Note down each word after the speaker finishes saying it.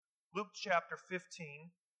Luke chapter 15,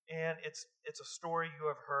 and it's a story you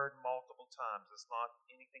have heard multiple times. It's not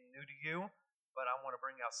anything new to you, but I want to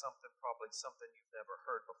bring out probably something you've never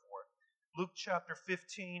heard before. Luke chapter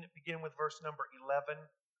 15, beginning with verse number 11.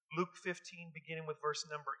 Luke 15, beginning with verse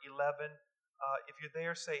number 11. If you're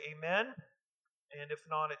there, say amen. And if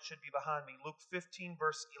not, it should be behind me. Luke 15,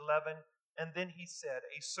 verse 11. And then he said,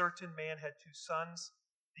 a certain man had two sons.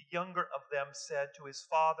 The younger of them said to his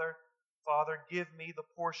father, Father, give me the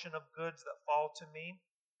portion of goods that fall to me.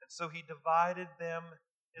 And so he divided them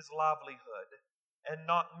his livelihood. And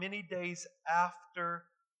not many days after,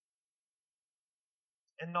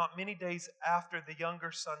 the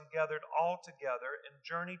younger son gathered all together and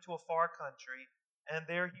journeyed to a far country, and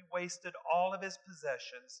there he wasted all of his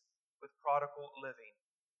possessions with prodigal living.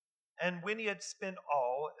 And when he had spent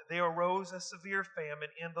all, there arose a severe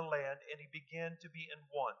famine in the land, and he began to be in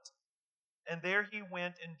want. And there he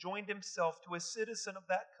went and joined himself to a citizen of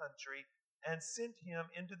that country, and sent him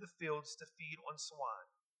into the fields to feed on swine.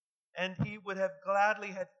 And he would have gladly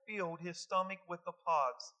had filled his stomach with the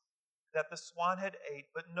pods that the swine had ate,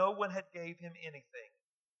 but no one had gave him anything.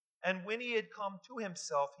 And when he had come to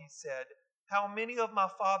himself, he said, How many of my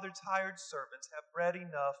father's hired servants have bread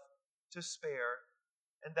enough to spare,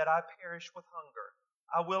 and that I perish with hunger?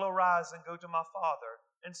 I will arise and go to my father,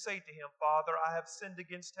 and say to him, Father, I have sinned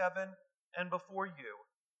against heaven and before you,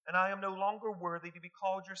 and I am no longer worthy to be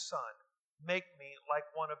called your son. Make me like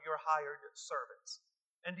one of your hired servants.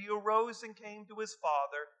 And he arose and came to his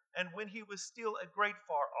father, and when he was still a great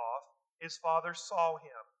far off, his father saw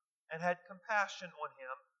him, and had compassion on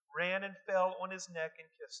him, ran and fell on his neck and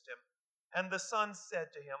kissed him. And the son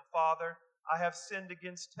said to him, Father, I have sinned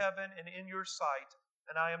against heaven and in your sight,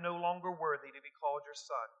 and I am no longer worthy to be called your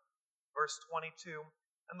son. Verse 22,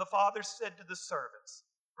 And the father said to the servants,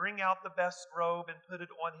 Bring out the best robe and put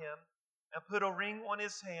it on him, and put a ring on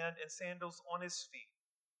his hand and sandals on his feet.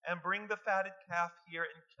 And bring the fatted calf here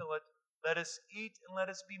and kill it. Let us eat and let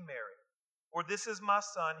us be merry. For this is my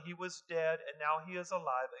son, he was dead, and now he is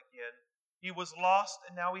alive again. He was lost,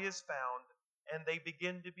 and now he is found, and they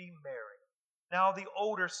begin to be merry. Now the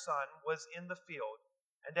older son was in the field,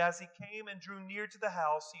 and as he came and drew near to the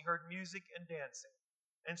house, he heard music and dancing.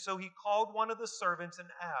 And so he called one of the servants and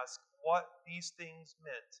asked what these things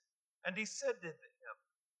meant. And he said to him,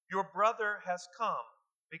 Your brother has come,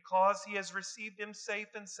 because he has received him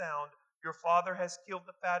safe and sound. Your father has killed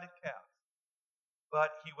the fatted calf.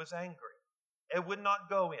 But he was angry and would not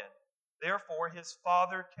go in. Therefore his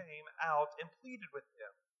father came out and pleaded with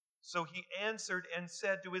him. So he answered and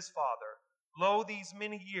said to his father, Lo, these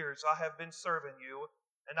many years I have been serving you,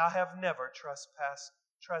 and I have never transgressed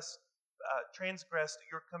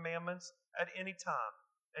your commandments at any time.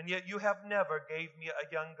 And yet you have never gave me a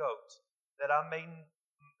young goat, that I may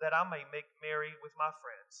make merry with my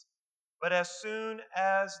friends. But as soon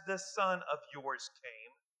as this son of yours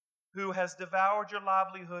came, who has devoured your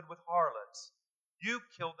livelihood with harlots, you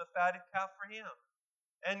killed the fatted calf for him.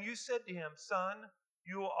 And you said to him, Son,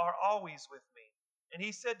 you are always with me. And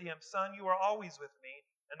he said to him, Son, you are always with me,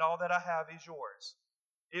 and all that I have is yours.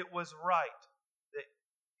 It was right that,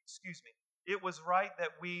 it was right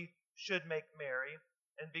that we should make merry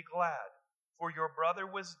and be glad. For your brother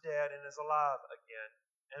was dead and is alive again,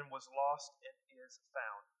 and was lost and is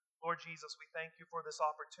found. Lord Jesus, we thank you for this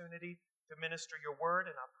opportunity to minister your word,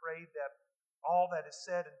 and I pray that all that is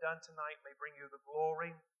said and done tonight may bring you the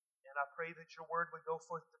glory. And I pray that your word would go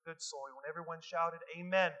forth to good soil. When everyone shouted,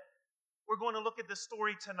 Amen. We're going to look at this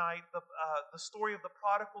story tonight, the story of the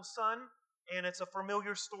prodigal son. And it's a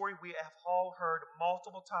familiar story we have all heard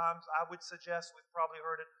multiple times. I would suggest we've probably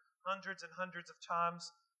heard it hundreds and hundreds of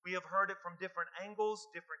times. We have heard it from different angles,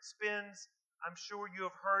 different spins. I'm sure you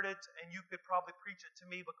have heard it, and you could probably preach it to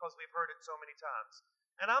me because we've heard it so many times.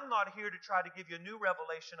 And I'm not here to try to give you a new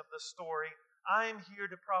revelation of the story. I'm here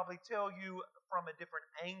to probably tell you from a different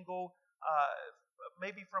angle,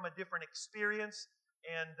 maybe from a different experience.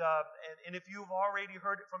 And if you've already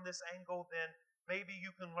heard it from this angle, then maybe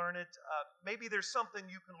you can learn it. Maybe there's something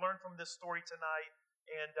you can learn from this story tonight.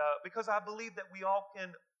 And because I believe that we all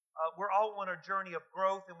can, we're all on a journey of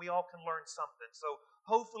growth, and we all can learn something. So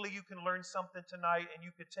hopefully you can learn something tonight, and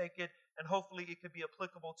you could take it, and hopefully it could be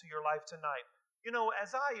applicable to your life tonight. You know,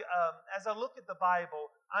 as I look at the Bible,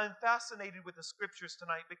 I'm fascinated with the Scriptures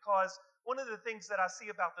tonight, because one of the things that I see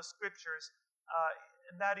about the Scriptures,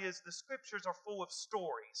 and that is the Scriptures are full of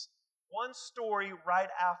stories. One story right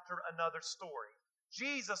after another story.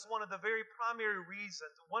 Jesus, one of the very primary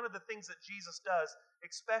reasons, one of the things that Jesus does,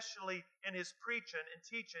 especially in his preaching and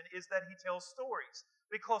teaching, is that he tells stories.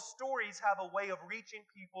 Because stories have a way of reaching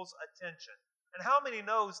people's attention. And how many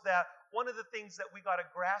knows that one of the things that we got to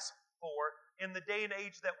grasp for in the day and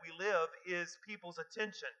age that we live is people's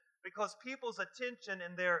attention? Because people's attention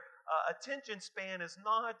and their attention span is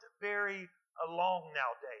not very long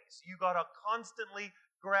nowadays. You got to constantly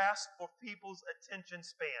grasp for people's attention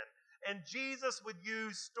span. And Jesus would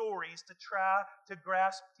use stories to try to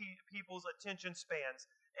grasp people's attention spans.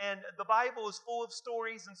 And the Bible is full of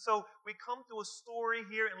stories. And so we come to a story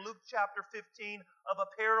here in Luke chapter 15 of a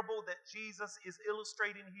parable that Jesus is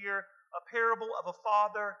illustrating here, a parable of a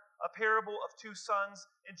father, a parable of two sons.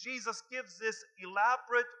 And Jesus gives this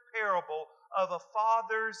elaborate parable of a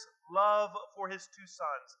father's love for his two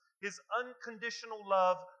sons, his unconditional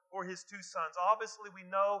love for his two sons. Obviously, we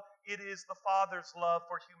know it is the Father's love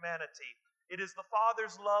for humanity. It is the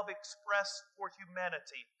Father's love expressed for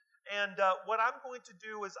humanity. And what I'm going to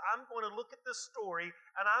do is I'm going to look at this story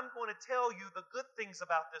and I'm going to tell you the good things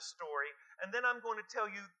about this story. And then I'm going to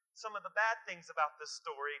tell you some of the bad things about this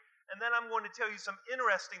story. And then I'm going to tell you some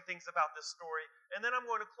interesting things about this story. And then I'm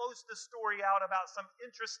going to close this story out about some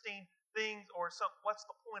interesting things or what's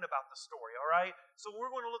the point about the story, all right? So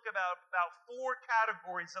we're going to look about four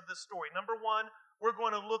categories of this story. Number one, we're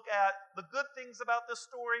going to look at the good things about this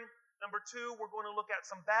story. Number two, we're going to look at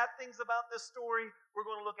some bad things about this story. We're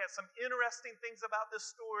going to look at some interesting things about this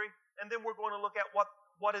story. And then we're going to look at what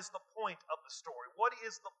is the point of the story. What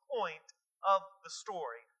is the point of the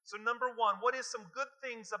story? So number one, what is some good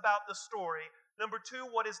things about the story? Number two,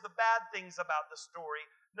 what is the bad things about the story?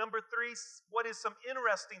 Number three, what is some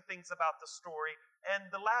interesting things about the story? And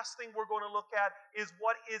the last thing we're going to look at is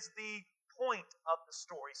what is the point of the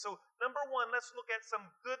story. So number one, let's look at some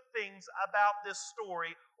good things about this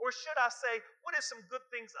story. Or should I say, what is some good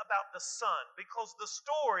things about the son? Because the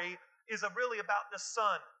story is really about the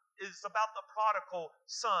son. It's about the prodigal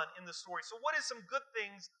son in the story. So what is some good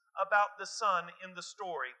things about the son in the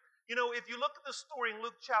story? You know, if you look at the story in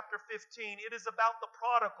Luke chapter 15, it is about the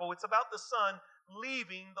prodigal. It's about the son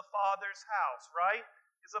leaving the father's house, right?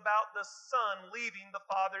 It's about the son leaving the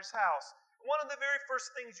father's house. One of the very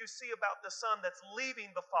first things you see about the son that's leaving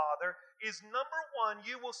the father is number one,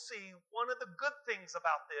 you will see one of the good things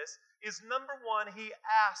about this is number one, he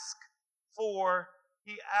asked for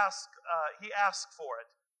it.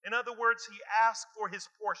 In other words, he asked for his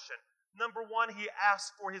portion. Number one, he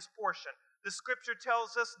asked for his portion. The scripture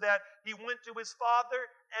tells us that he went to his father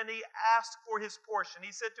and he asked for his portion. He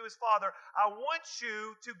said to his father, I want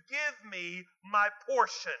you to give me my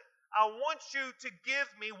portion. I want you to give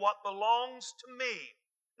me what belongs to me.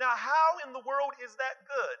 Now, how in the world is that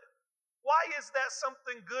good? Why is that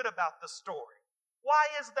something good about the story? Why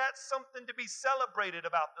is that something to be celebrated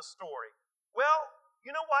about the story? Well, you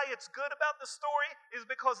know why it's good about the story? Is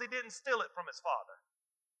because he didn't steal it from his father.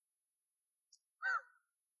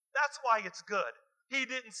 That's why it's good. He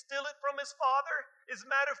didn't steal it from his father. As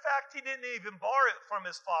a matter of fact, he didn't even borrow it from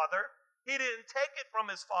his father. He didn't take it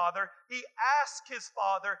from his father. He asked his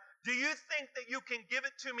father, do you think that you can give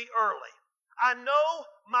it to me early? I know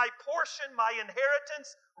my portion, my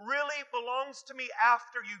inheritance really belongs to me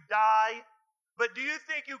after you die, but do you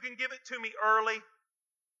think you can give it to me early?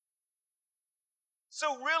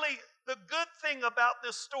 So really, the good thing about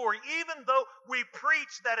this story, even though we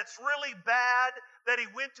preach that it's really bad that he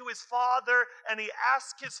went to his father and he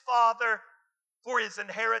asked his father for his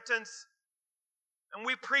inheritance, and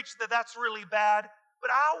we preach that that's really bad, but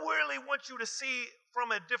I really want you to see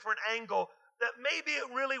from a different angle that maybe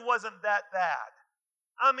it really wasn't that bad.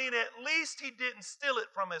 I mean, at least he didn't steal it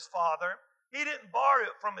from his father. He didn't borrow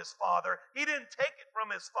it from his father. He didn't take it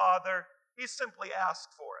from his father. He simply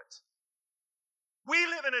asked for it. We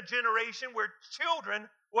live in a generation where children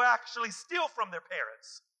will actually steal from their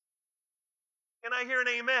parents. Can I hear an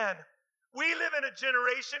amen? We live in a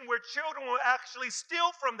generation where children will actually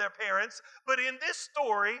steal from their parents, but in this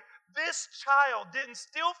story, this child didn't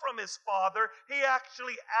steal from his father. He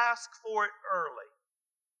actually asked for it early.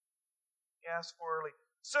 He asked for it early.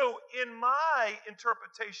 So in my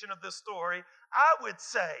interpretation of this story, I would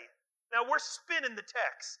say, now we're spinning the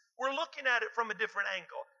text. We're looking at it from a different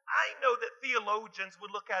angle. I know that theologians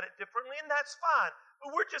would look at it differently, and that's fine.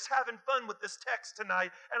 But we're just having fun with this text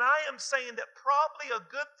tonight. And I am saying that probably a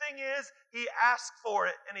good thing is he asked for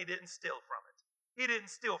it and he didn't steal from it. He didn't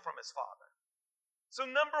steal from his father. So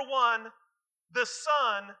number one, the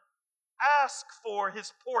son asked for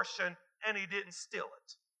his portion and he didn't steal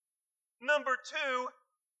it. Number two,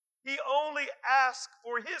 he only asked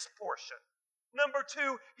for his portion. Number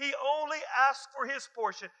two, he only asked for his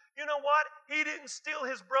portion. You know what? He didn't steal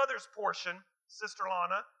his brother's portion, Sister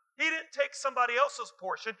Lana. He didn't take somebody else's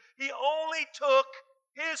portion. He only took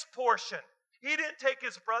his portion. He didn't take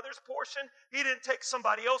his brother's portion. He didn't take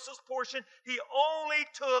somebody else's portion. He only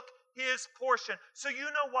took his portion. So you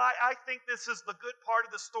know why I think this is the good part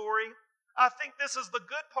of the story? I think this is the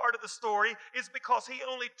good part of the story is because he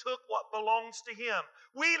only took what belongs to him.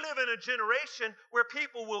 We live in a generation where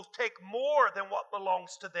people will take more than what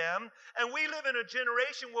belongs to them, and we live in a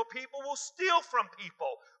generation where people will steal from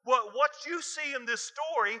people. What you see in this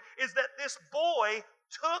story is that this boy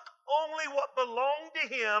took only what belonged to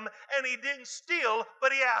him, and he didn't steal,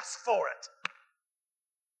 but he asked for it.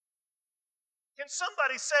 Can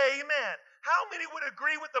somebody say amen? How many would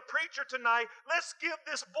agree with the preacher tonight? Let's give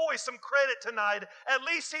this boy some credit tonight. At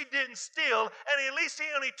least he didn't steal, and at least he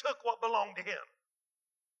only took what belonged to him.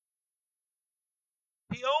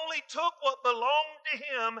 He only took what belonged to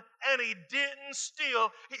him, and he didn't steal.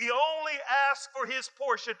 He only asked for his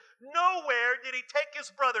portion. Nowhere did he take his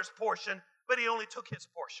brother's portion, but he only took his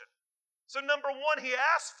portion. So number one, he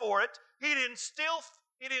asked for it. He didn't steal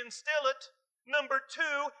it. Number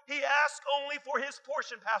two, he asked only for his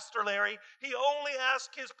portion, Pastor Larry. He only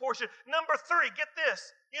asked his portion. Number three, get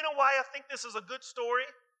this. You know why I think this is a good story?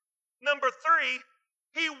 Number three,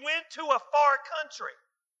 he went to a far country.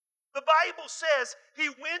 The Bible says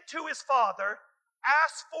he went to his father,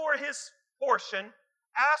 asked for his portion,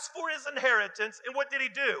 asked for his inheritance, and what did he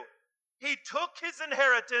do? He took his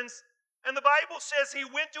inheritance, and the Bible says he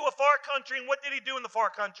went to a far country, and what did he do in the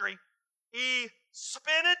far country? He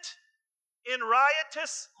spent it in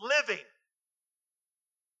riotous living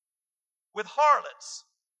with harlots.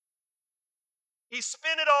 He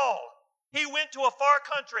spent it all. He went to a far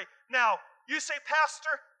country. Now, you say, Pastor,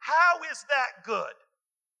 how is that good?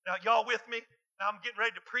 Now, y'all with me? Now I'm getting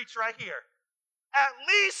ready to preach right here. At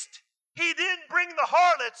least he didn't bring the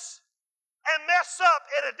harlots and mess up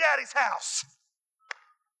at a daddy's house.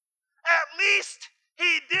 At least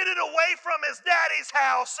he did it away from his daddy's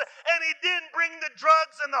house, and he didn't bring the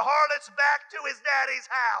drugs and the harlots back to his daddy's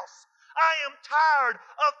house. I am tired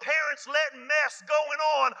of parents letting mess going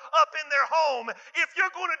on up in their home. If you're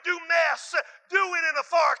going to do mess, do it in a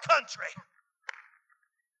far country.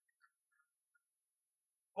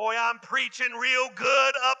 Boy, I'm preaching real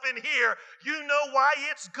good up in here. You know why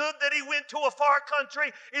it's good that he went to a far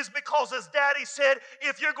country? Is because his daddy said,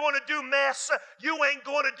 if you're going to do mess, you ain't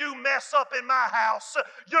going to do mess up in my house.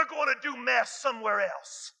 You're going to do mess somewhere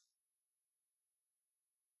else.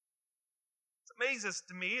 It amazes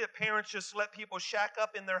to me that parents just let people shack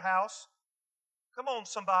up in their house. Come on,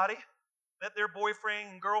 somebody. Let their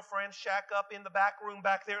boyfriend and girlfriend shack up in the back room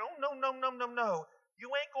back there. Oh, no. You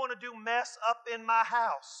ain't going to do mess up in my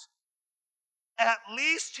house. At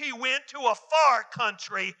least he went to a far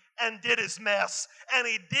country and did his mess, and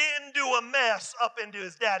he didn't do a mess up into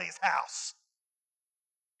his daddy's house.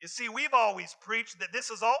 You see, we've always preached that this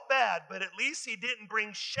is all bad, but at least he didn't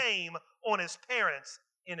bring shame on his parents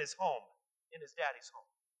in his home, in his daddy's home.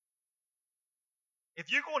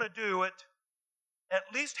 If you're going to do it, at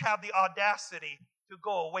least have the audacity to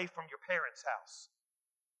go away from your parents' house.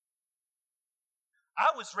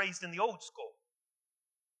 I was raised in the old school,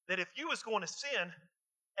 that if you was going to sin,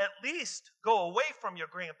 at least go away from your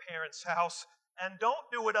grandparents' house and don't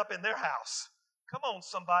do it up in their house. Come on,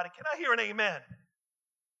 somebody. Can I hear an amen?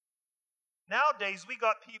 Nowadays, we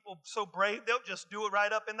got people so brave, they'll just do it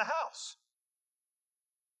right up in the house.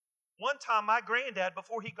 One time, my granddad,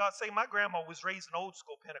 before he got saved, my grandma was raised in old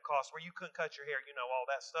school Pentecost where you couldn't cut your hair, all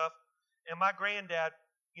that stuff. And my granddad,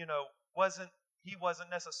 he wasn't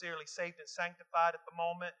necessarily saved and sanctified at the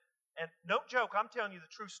moment. And no joke, I'm telling you the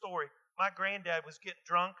true story. My granddad was getting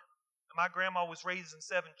drunk. And my grandma was raising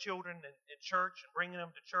 7 children in church and bringing them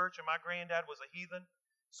to church. And my granddad was a heathen.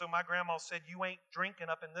 So my grandma said, you ain't drinking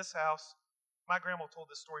up in this house. My grandma told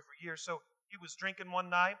this story for years. So he was drinking one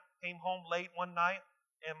night, came home late one night.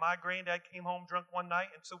 And my granddad came home drunk one night.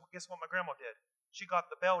 And so guess what my grandma did? She got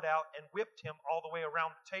the belt out and whipped him all the way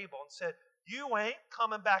around the table and said, you ain't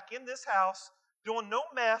coming back in this house doing no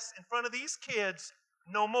mess in front of these kids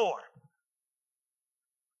no more.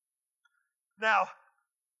 Now,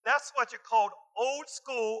 that's what you called old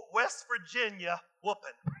school West Virginia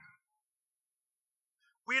whooping.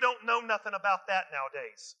 We don't know nothing about that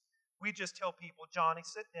nowadays. We just tell people, Johnny,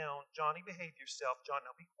 sit down. Johnny, behave yourself. Johnny,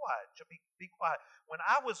 now be quiet. Be quiet. When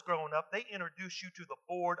I was growing up, they introduced you to the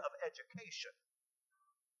Board of Education.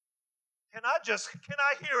 Can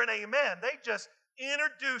I hear an amen? They just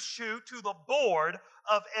introduce you to the Board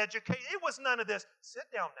of Education. It was none of this. Sit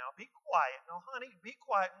down now. Be quiet. No, honey, be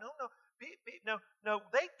quiet. No.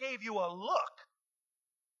 They gave you a look.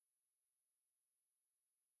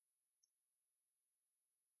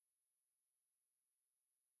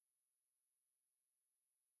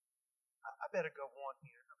 I better go on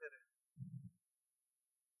here.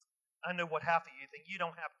 I know what half of you think. You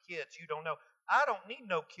don't have kids. You don't know. I don't need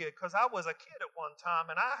no kid because I was a kid at one time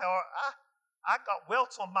and I got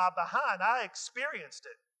welts on my behind. I experienced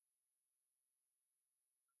it.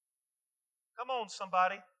 Come on,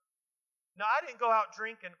 somebody. No, I didn't go out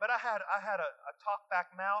drinking, but I had a talk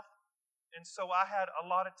back mouth, and so I had a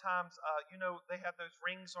lot of times. They have those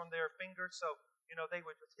rings on their fingers, so they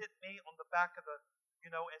would just hit me on the back of the,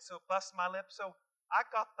 and so bust my lip. So I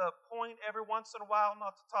got the point every once in a while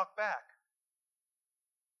not to talk back.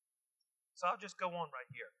 So I'll just go on right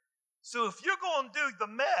here. So if you're going to do the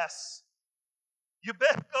mess, you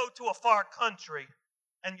better go to a far country,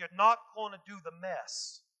 and you're not going to do the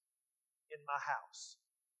mess in my house.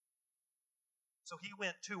 So he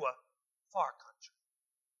went to a far country.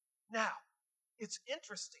 Now, it's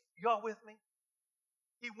interesting. Y'all with me?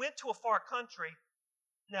 He went to a far country.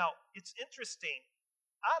 Now, it's interesting.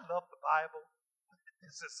 I love the Bible.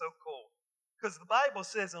 This is so cool. Because the Bible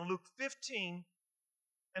says in Luke 15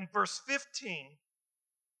 and verse 15,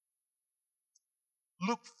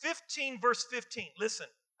 Luke 15, verse 15. Listen,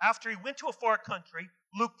 after he went to a far country,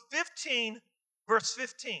 Luke 15, verse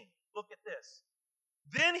 15. Look at this.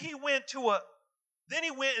 Then he went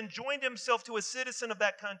and joined himself to a citizen of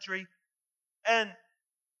that country, and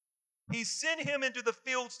he sent him into the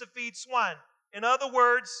fields to feed swine. In other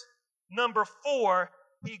words, number 4,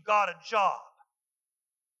 he got a job.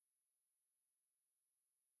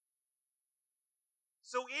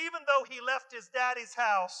 So even though he left his daddy's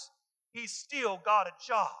house, he still got a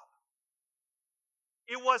job.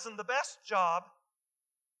 It wasn't the best job,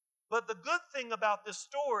 but the good thing about this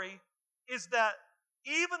story is that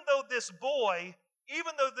even though this boy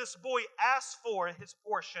asked for his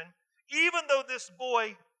portion, even though this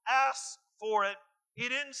boy asked for it, he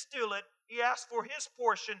didn't steal it, he asked for his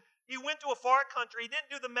portion, he went to a far country, he didn't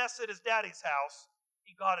do the mess at his daddy's house,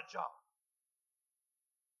 he got a job.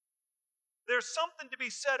 There's something to be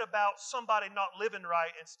said about somebody not living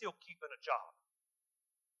right and still keeping a job.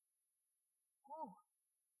 Ooh,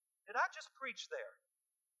 did I just preach there?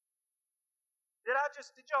 Did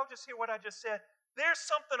y'all just hear what I just said? There's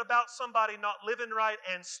something about somebody not living right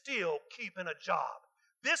and still keeping a job.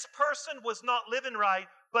 This person was not living right,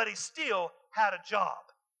 but he still had a job.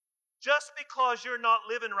 Just because you're not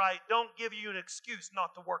living right, don't give you an excuse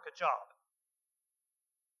not to work a job.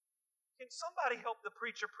 Can somebody help the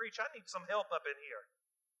preacher preach? I need some help up in here.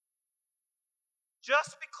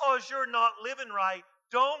 Just because you're not living right,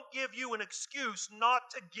 don't give you an excuse not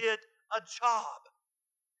to get a job.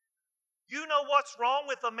 You know what's wrong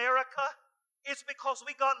with America? It's because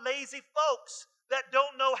we got lazy folks that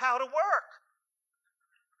don't know how to work.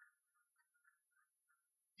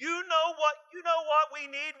 You know what we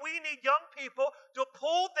need? We need young people to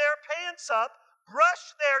pull their pants up,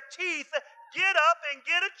 brush their teeth, get up and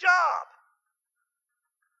get a job.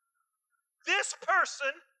 This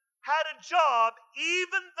person had a job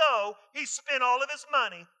even though he spent all of his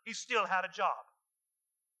money, he still had a job.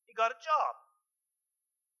 He got a job.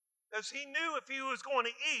 Because he knew if he was going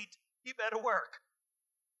to eat, he better work.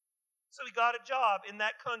 So he got a job in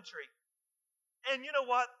that country. And you know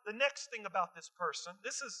what? The next thing about this person,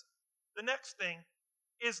 the next thing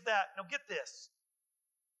is that, now get this.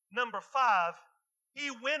 Number 5, he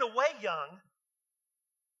went away young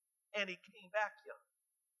and he came back young.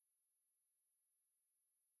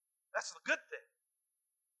 That's the good thing.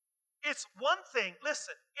 It's one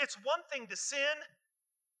thing to sin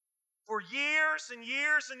for years and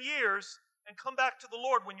years and years and come back to the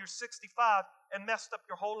Lord when you're 65 and messed up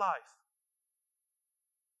your whole life.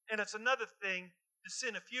 And it's another thing to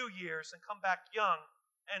sin a few years and come back young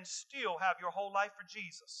and still have your whole life for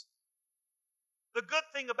Jesus. The good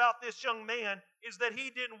thing about this young man is that he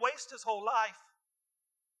didn't waste his whole life.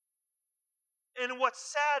 And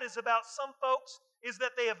what's sad is about some folks is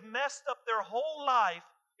that they have messed up their whole life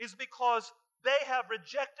is because they have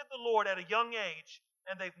rejected the Lord at a young age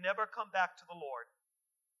and they've never come back to the Lord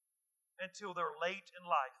until they're late in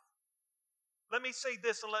life. Let me say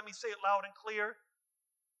this and let me say it loud and clear.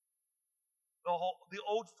 The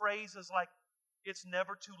old phrase is like, it's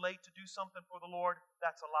never too late to do something for the Lord.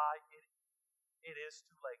 That's a lie. It is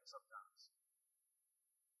too late sometimes.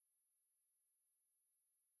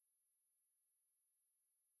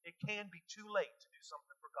 It can be too late to do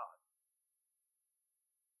something for God.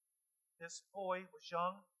 This boy was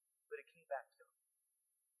young, but he came back young.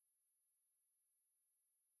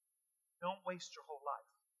 Don't waste your whole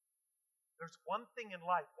life. There's one thing in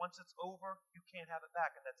life, once it's over, you can't have it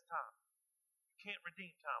back, and that's time. You can't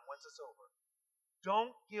redeem time once it's over.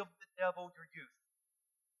 Don't give the devil your youth.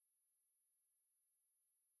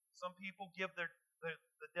 Some people give the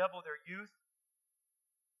devil their youth.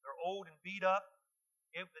 They're old and beat up.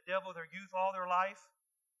 gave the devil their youth all their life.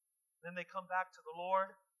 Then they come back to the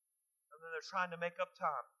Lord, and then they're trying to make up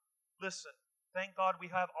time. Listen, thank God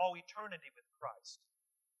we have all eternity with Christ.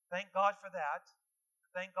 Thank God for that.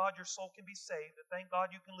 Thank God your soul can be saved. And thank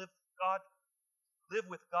God you can live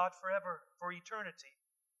with God forever, for eternity.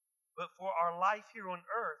 But for our life here on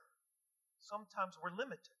earth, sometimes we're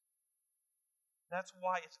limited. That's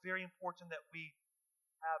why it's very important that we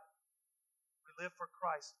live for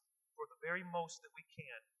Christ for the very most that we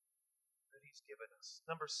can that He's given us.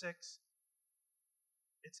 Number 6,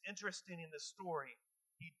 it's interesting in the story,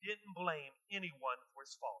 He didn't blame anyone for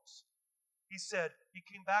his faults. He said, he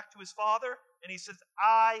came back to his father and he says,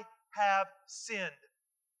 I have sinned.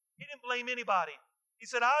 He didn't blame anybody. He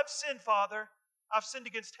said, I've sinned, Father. I've sinned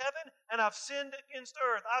against heaven and I've sinned against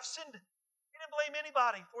earth. I've sinned. He didn't blame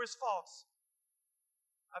anybody for his faults.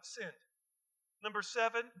 I've sinned. Number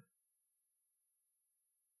 7,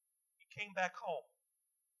 he came back home.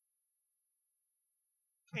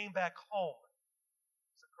 Came back home.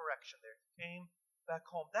 There's a correction there. He came back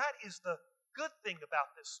home. That is the good thing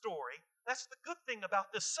about this story. That's the good thing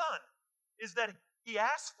about this son, is that he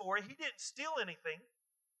asked for it. He didn't steal anything.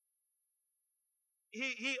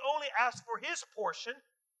 He only asked for his portion.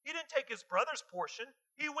 He didn't take his brother's portion.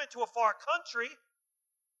 He went to a far country.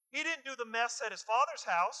 He didn't do the mess at his father's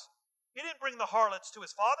house. He didn't bring the harlots to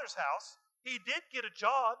his father's house. He did get a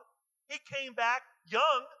job. He came back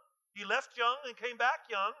young. He left young and came back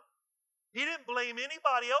young. He didn't blame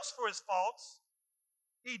anybody else for his faults.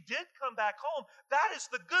 He did come back home. That is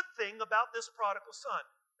the good thing about this prodigal son.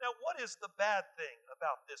 Now, what is the bad thing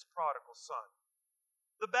about this prodigal son?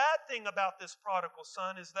 The bad thing about this prodigal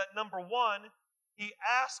son is that, number 1, he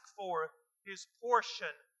asked for his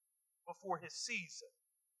portion before his season.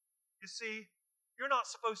 You see, you're not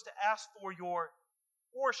supposed to ask for your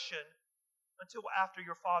portion until after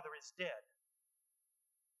your father is dead,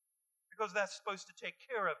 because that's supposed to take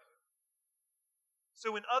care of you.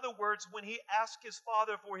 So in other words, when he asked his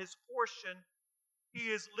father for his portion,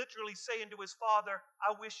 he is literally saying to his father,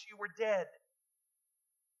 I wish you were dead.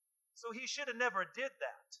 So he should have never did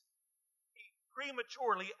that. He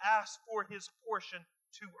prematurely asked for his portion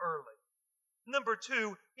too early. Number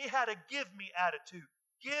 2, he had a give me attitude.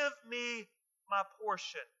 Give me my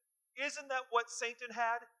portion. Isn't that what Satan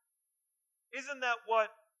had? Isn't that what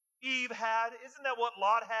Eve had? Isn't that what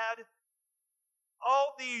Lot had?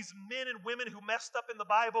 All these men and women who messed up in the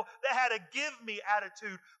Bible, they had a give me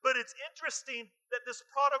attitude. But it's interesting that this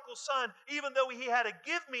prodigal son, even though he had a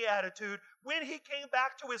give me attitude, when he came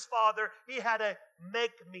back to his father, he had a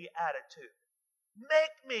make me attitude.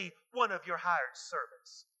 Make me one of your hired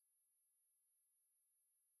servants.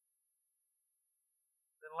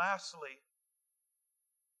 Then lastly,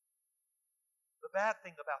 the bad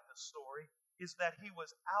thing about this story is that he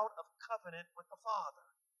was out of covenant with the Father.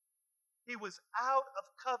 He was out of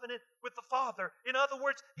covenant with the Father. In other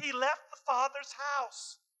words, he left the Father's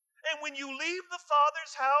house. And when you leave the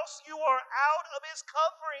Father's house, you are out of His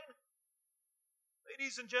covering.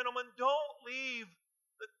 Ladies and gentlemen, don't leave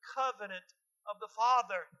the covenant of the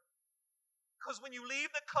Father. Because when you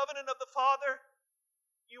leave the covenant of the Father,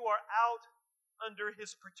 you are out under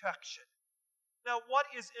His protection. Now, what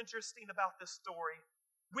is interesting about this story?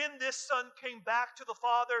 When this son came back to the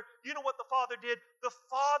father, you know what the father did? The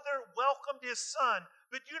father welcomed his son.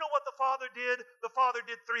 But you know what the father did? The father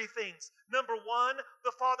did 3 things. Number 1,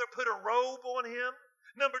 the father put a robe on him.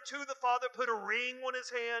 Number 2, the father put a ring on his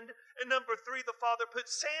hand. And number 3, the father put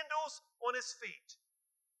sandals on his feet.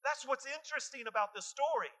 That's what's interesting about this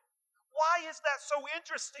story. Why is that so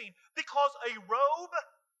interesting? Because a robe,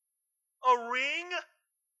 a ring,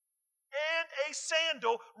 and a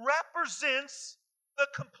sandal represents the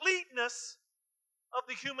completeness of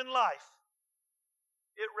the human life.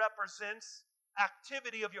 It represents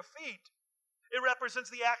activity of your feet. It represents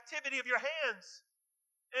the activity of your hands.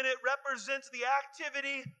 And it represents the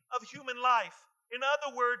activity of human life. In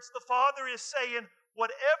other words, the Father is saying,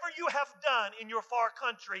 whatever you have done in your far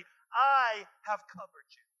country, I have covered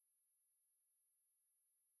you.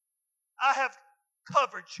 I have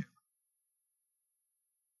covered you.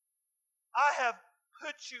 I have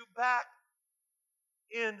put you back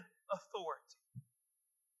in authority.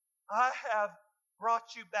 I have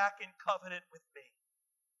brought you back in covenant with me.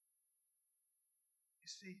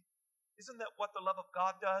 You see, isn't that what the love of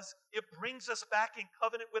God does? It brings us back in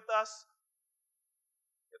covenant with us.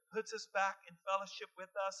 It puts us back in fellowship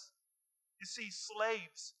with us. You see,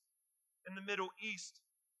 slaves in the Middle East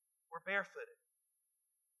were barefooted.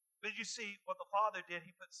 But you see, what the Father did,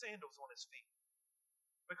 He put sandals on His feet.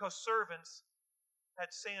 Because servants had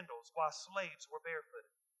sandals while slaves were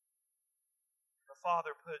barefooted. The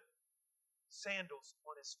Father put sandals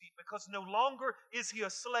on his feet, because no longer is he a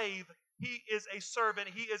slave, he is a servant,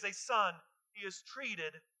 he is a son. He is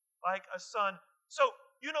treated like a son. So,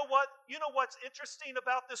 you know what? You know what's interesting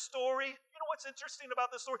about this story? You know what's interesting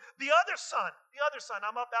about this story? The other son,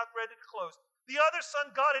 I'm about ready to close. The other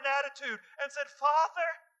son got an attitude and said, Father,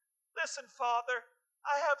 listen, Father,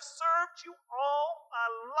 I have served you all my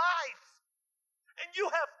life, and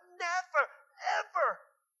you have never, ever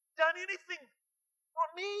done anything for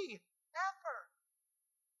me. Never.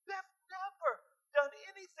 You have never done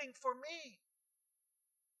anything for me.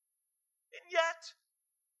 And yet,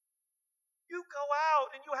 you go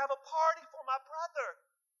out and you have a party for my brother.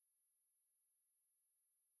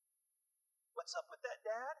 What's up with that,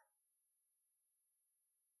 Dad?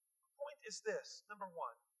 The point is this. Number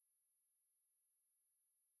one,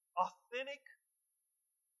 authentic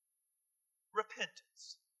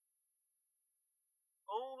repentance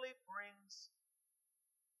only brings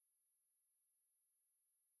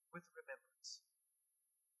with remembrance.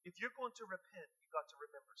 If you're going to repent, you've got to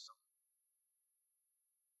remember something.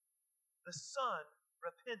 The son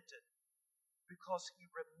repented because he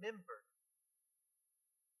remembered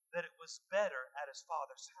that it was better at his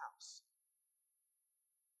father's house.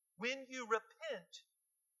 When you repent,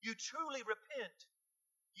 you truly repent,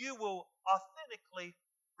 you will authentically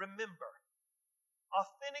remember.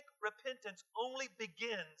 Authentic repentance only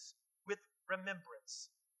begins with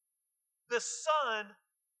remembrance. The son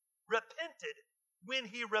repented when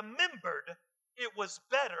he remembered it was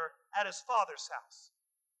better at his father's house.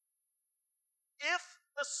 If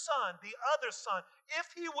the son, the other son, if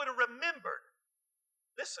he would have remembered,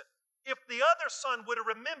 listen, if the other son would have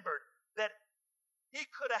remembered that he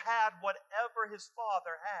could have had whatever his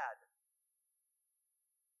father had,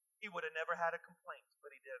 he would have never had a complaint, but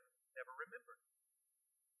he never remembered.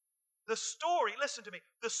 The story, listen to me,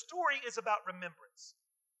 the story is about remembrance.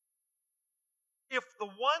 If the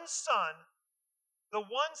one son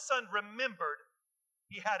remembered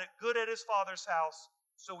he had it good at his father's house,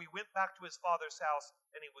 so he went back to his father's house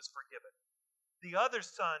and he was forgiven. The other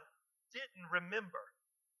son didn't remember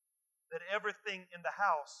that everything in the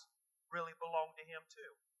house really belonged to him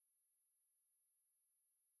too.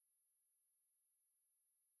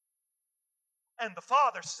 And the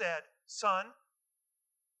father said, Son,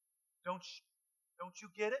 don't you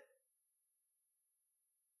get it?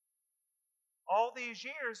 All these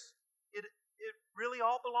years, it really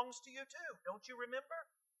all belongs to you too. Don't you remember?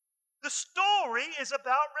 The story is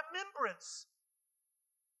about remembrance.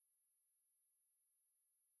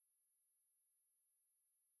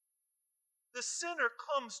 The sinner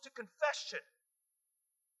comes to confession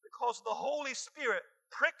because the Holy Spirit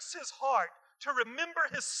pricks his heart to remember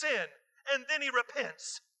his sin, and then he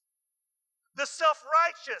repents. The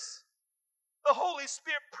self-righteous, the Holy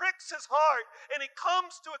Spirit pricks his heart and he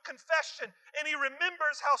comes to a confession and he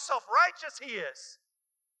remembers how self-righteous he is.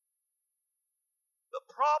 The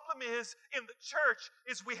problem is in the church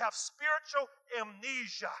is we have spiritual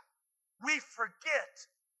amnesia. We forget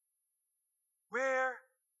where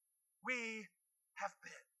we have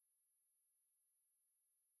been.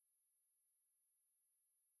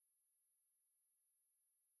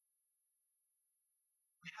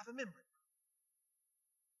 We have a memory.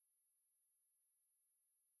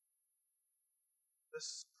 The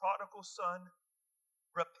prodigal son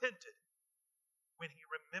repented when he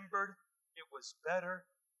remembered it was better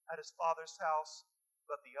at his father's house,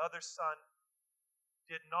 but the other son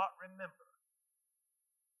did not remember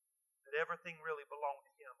that everything really belonged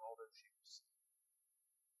to him all those years.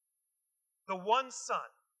 The one son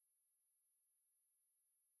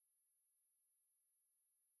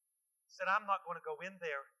said, I'm not going to go in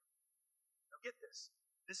there. Now get this.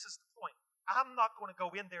 This is the point. I'm not going to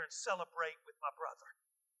go in there and celebrate with my brother.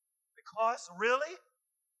 Because really,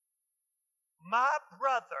 my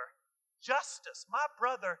brother, Justus, my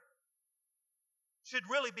brother should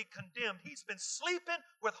really be condemned. He's been sleeping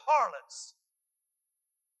with harlots.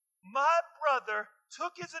 My brother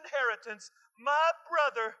took his inheritance. My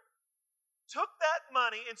brother took that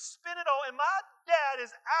money and spent it all, and my dad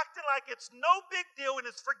is acting like it's no big deal and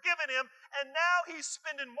has forgiven him, and now he's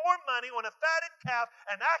spending more money on a fatted calf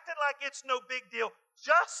and acting like it's no big deal.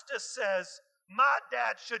 Justus says, my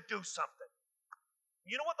dad should do something.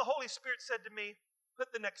 You know what the Holy Spirit said to me?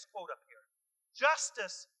 Put the next quote up here.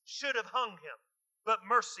 Justice should have hung him, but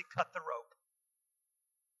mercy cut the rope.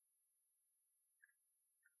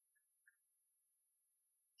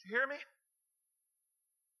 Did you hear me?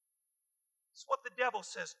 It's what the devil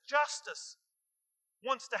says. Justice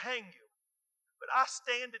wants to hang you. But I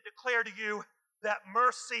stand to declare to you that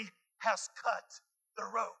mercy has cut the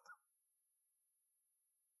rope.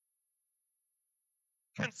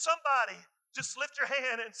 Can somebody Just lift your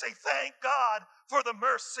hand and say, thank God for the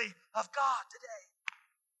mercy of God today.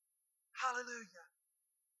 Hallelujah.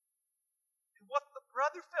 And what the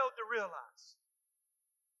brother failed to realize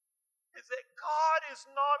is that God is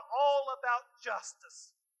not all about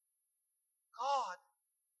justice. God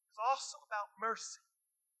is also about mercy.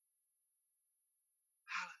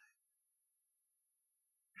 Hallelujah.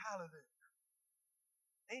 Hallelujah.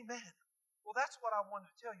 Amen. Well, that's what I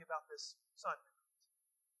wanted to tell you about this Sunday.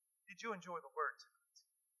 Did you enjoy the word tonight?